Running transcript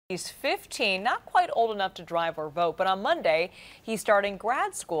He's 15, not quite old enough to drive or vote, but on Monday, he's starting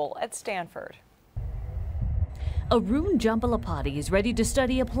grad school at Stanford. Arun Jambulapati is ready to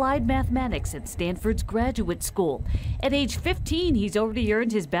study applied mathematics at Stanford's graduate school. At age 15, he's already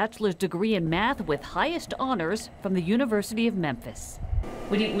earned his bachelor's degree in math with highest honors from the University of Memphis.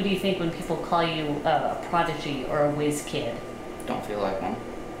 What do you think when people call you a prodigy or a whiz kid? Don't feel like one.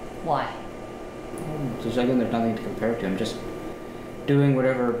 Why? There's nothing to compare to. I'm just doing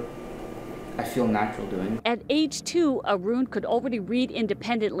whatever I feel natural doing. At age 2, Arun could already read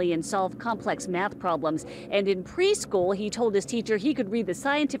independently and solve complex math problems. And in preschool, he told his teacher he could read the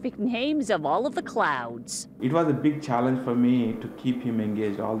scientific names of all of the clouds. It was a big challenge for me to keep him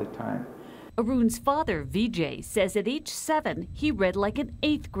engaged all the time. Arun's father, Vijay, says at age 7, he read like an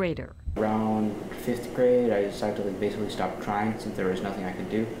 8th grader. Around 5th grade, I decided to basically stop trying since there was nothing I could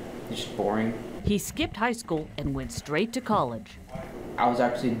do. It's just boring. He skipped high school and went straight to college. I was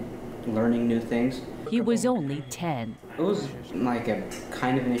actually learning new things. He was only 10. It was like a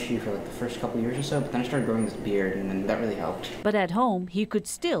kind of an issue for like the first couple of years or so, but then I started growing this beard and then that really helped. But at home, he could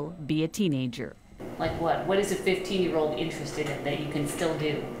still be a teenager. Like what? What is a 15-year-old interested in that you can still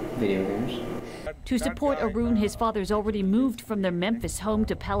do? Video games. To support Arun, his father's already moved from their Memphis home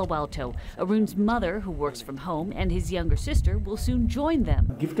to Palo Alto. Arun's mother, who works from home, and his younger sister will soon join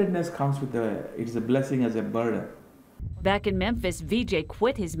them. Giftedness comes with it's a blessing as a burden. Back in Memphis, Vijay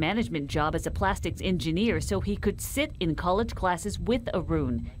quit his management job as a plastics engineer so he could sit in college classes with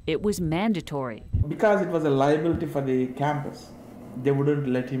Arun. It was mandatory. Because it was a liability for the campus, they wouldn't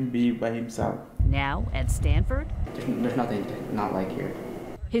let him be by himself. Now, at Stanford, there's nothing not like here.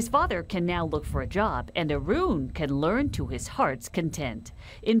 His father can now look for a job, and Arun can learn to his heart's content.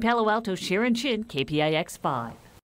 In Palo Alto, Sharon Chin, KPIX 5.